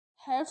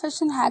Hair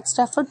fashion hacks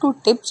refer to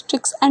tips,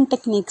 tricks, and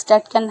techniques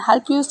that can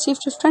help you achieve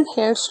different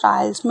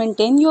hairstyles,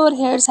 maintain your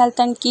hair's health,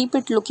 and keep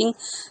it looking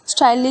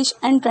stylish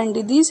and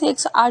trendy. These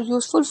hacks are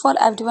useful for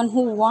everyone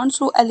who wants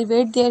to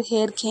elevate their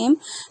hair game,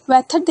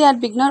 whether they are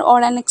beginner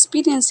or an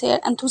experienced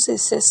hair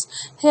enthusiast.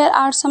 Here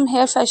are some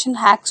hair fashion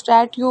hacks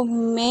that you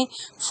may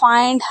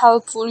find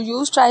helpful.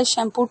 Use dry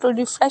shampoo to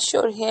refresh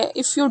your hair.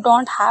 If you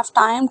don't have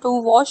time to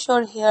wash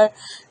your hair,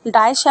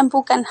 dry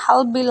shampoo can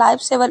help be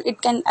lifesaver.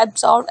 It can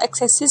absorb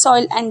excess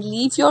oil and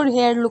leave your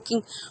hair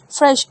looking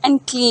fresh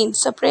and clean.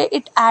 Spray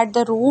it at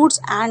the roots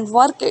and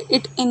work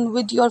it in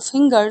with your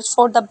fingers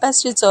for the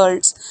best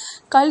results.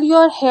 Curl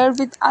your hair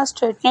with a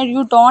straightener.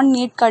 You don't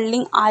need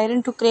curling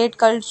iron to create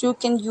curls. You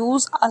can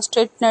use a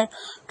straightener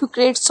to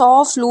create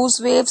soft, loose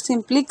waves.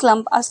 Simply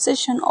clump a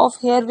section of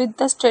hair with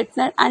the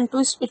straightener and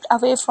twist it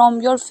away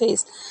from your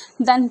face.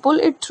 Then pull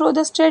it through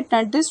the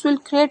straightener. This will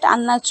create a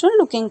natural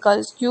looking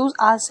curls. Use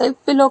a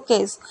silk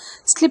pillowcase.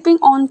 Slipping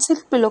on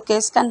silk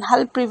pillowcase can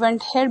help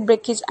prevent hair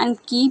breakage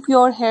and keep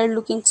your hair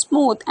looking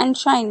smooth and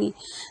shiny.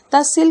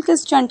 The silk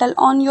is gentle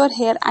on your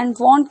hair and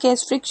won't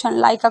cause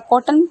friction like a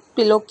cotton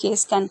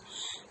pillowcase can.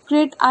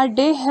 Create a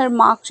day hair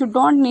marks. You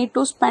don't need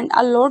to spend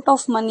a lot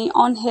of money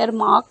on hair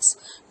marks.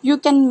 You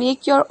can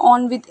make your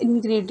own with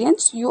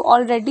ingredients you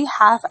already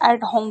have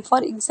at home.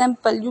 For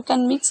example, you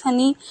can mix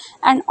honey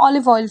and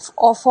olive oil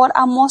for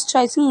a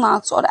moisturizing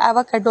mask, or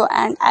avocado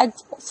and egg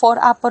for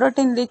a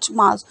protein-rich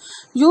mask.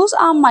 Use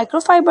a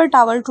microfiber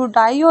towel to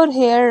dry your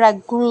hair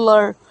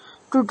regular.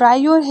 To dry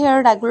your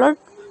hair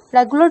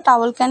regular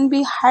towel can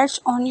be harsh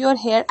on your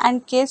hair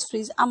and case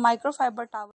freeze. A microfiber towel